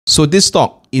So this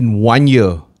stock in 1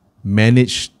 year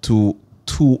managed to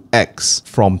 2x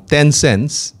from 10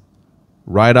 cents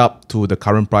right up to the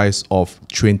current price of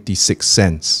 26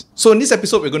 cents. So in this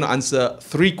episode, we're going to answer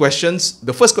 3 questions.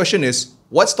 The first question is,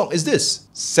 what stock is this?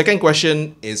 Second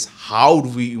question is, how do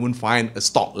we even find a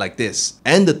stock like this?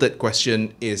 And the third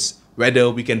question is whether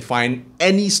we can find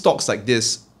any stocks like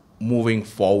this moving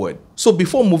forward. So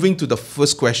before moving to the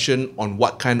first question on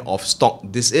what kind of stock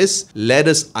this is, let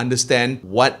us understand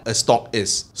what a stock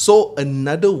is. So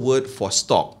another word for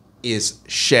stock is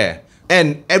share.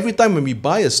 And every time when we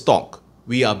buy a stock,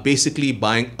 we are basically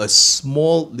buying a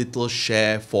small little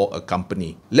share for a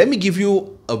company. Let me give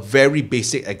you a very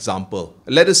basic example.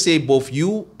 Let us say both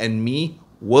you and me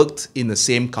worked in the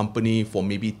same company for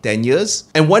maybe 10 years.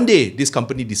 And one day, this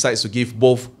company decides to give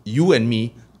both you and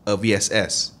me a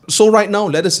VSS. So right now,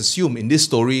 let us assume in this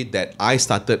story that I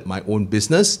started my own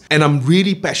business and I'm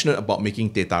really passionate about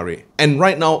making teh tarik. And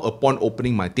right now, upon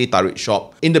opening my teh tarik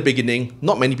shop, in the beginning,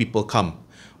 not many people come.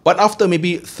 But after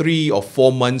maybe 3 or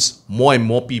 4 months, more and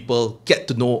more people get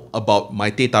to know about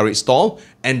my teh tarik stall,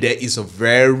 and there is a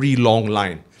very long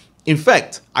line. In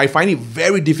fact, I find it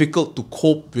very difficult to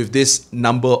cope with this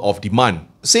number of demand.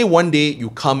 Say one day you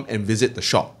come and visit the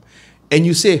shop and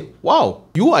you say, wow,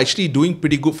 you are actually doing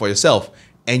pretty good for yourself,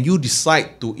 and you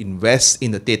decide to invest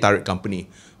in the teh tarik company.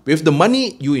 With the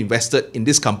money you invested in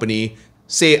this company,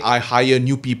 say I hire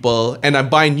new people and I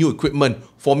buy new equipment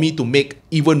for me to make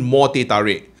even more teh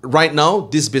tarik. Right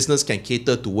now, this business can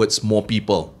cater towards more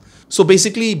people. So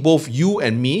basically, both you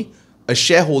and me, a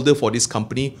shareholder for this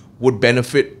company, would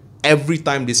benefit every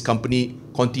time this company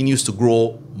continues to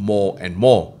grow more and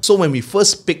more. So when we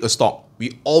first pick a stock,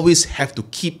 we always have to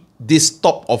keep this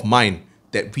top of mind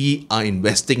that we are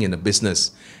investing in a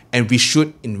business, and we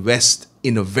should invest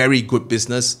in a very good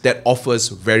business that offers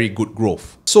very good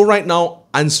growth. So right now,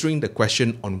 answering the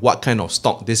question on what kind of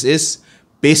stock this is,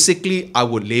 basically, I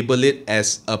would label it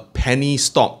as a penny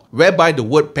stock, whereby the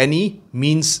word penny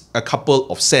means a couple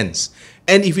of cents.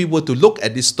 And if we were to look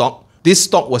at this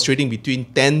stock was trading between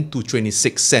 10 to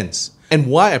 26 cents. And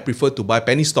why I prefer to buy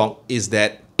penny stock is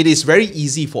that it is very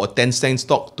easy for a 10-cent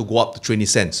stock to go up to 20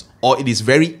 cents, or it is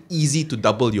very easy to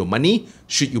double your money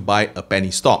should you buy a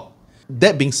penny stock.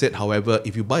 That being said, however,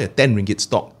 if you buy a 10 ringgit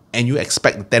stock and you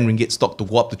expect the 10 ringgit stock to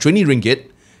go up to 20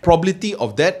 ringgit, probability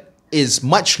of that is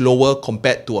much lower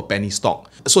compared to a penny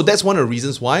stock. So that's one of the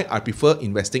reasons why I prefer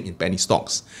investing in penny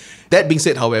stocks. That being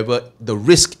said, however, the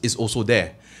risk is also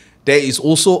there. There is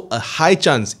also a high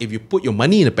chance if you put your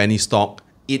money in a penny stock,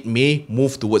 it may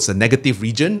move towards a negative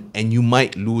region and you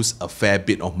might lose a fair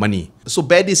bit of money. So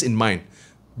bear this in mind.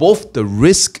 Both the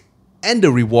risk and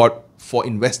the reward for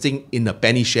investing in a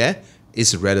penny share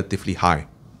is relatively high.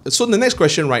 So the next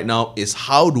question right now is,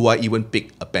 how do I even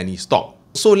pick a penny stock?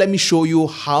 So let me show you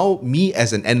how me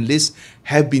as an analyst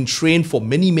have been trained for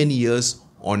many years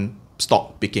on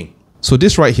stock picking. So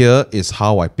this right here is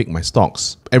how I pick my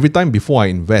stocks. Every time before I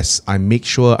invest, I make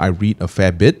sure I read a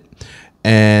fair bit.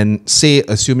 And say,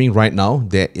 assuming right now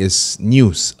there is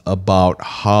news about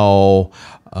how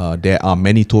there are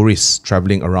many tourists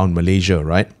traveling around Malaysia,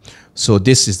 right? So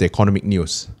this is the economic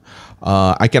news.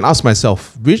 I can ask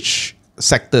myself, which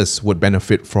sectors would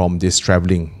benefit from this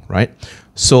traveling, right?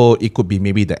 So it could be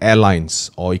maybe the airlines,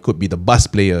 or it could be the bus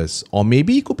players, or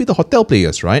maybe it could be the hotel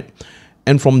players, right?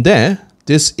 And from there,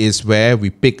 this is where we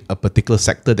pick a particular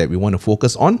sector that we want to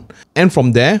focus on. And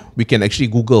from there, we can actually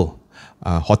Google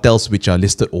hotels which are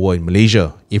listed over in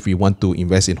Malaysia if we want to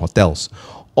invest in hotels.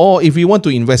 Or if we want to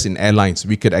invest in airlines,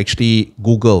 we could actually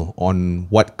Google on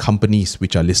what companies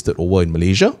which are listed over in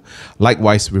Malaysia.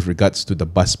 Likewise, with regards to the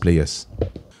bus players.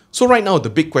 So right now, the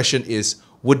big question is,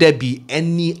 would there be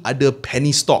any other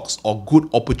penny stocks or good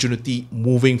opportunity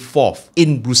moving forth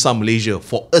in Bursa Malaysia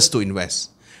for us to invest?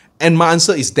 And my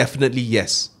answer is definitely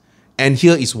yes. And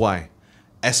here is why.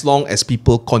 As long as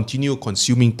people continue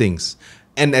consuming things,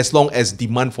 and as long as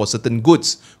demand for certain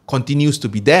goods continues to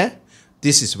be there,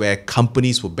 this is where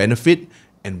companies will benefit.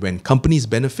 And when companies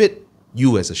benefit,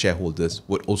 you as a shareholders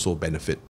would also benefit.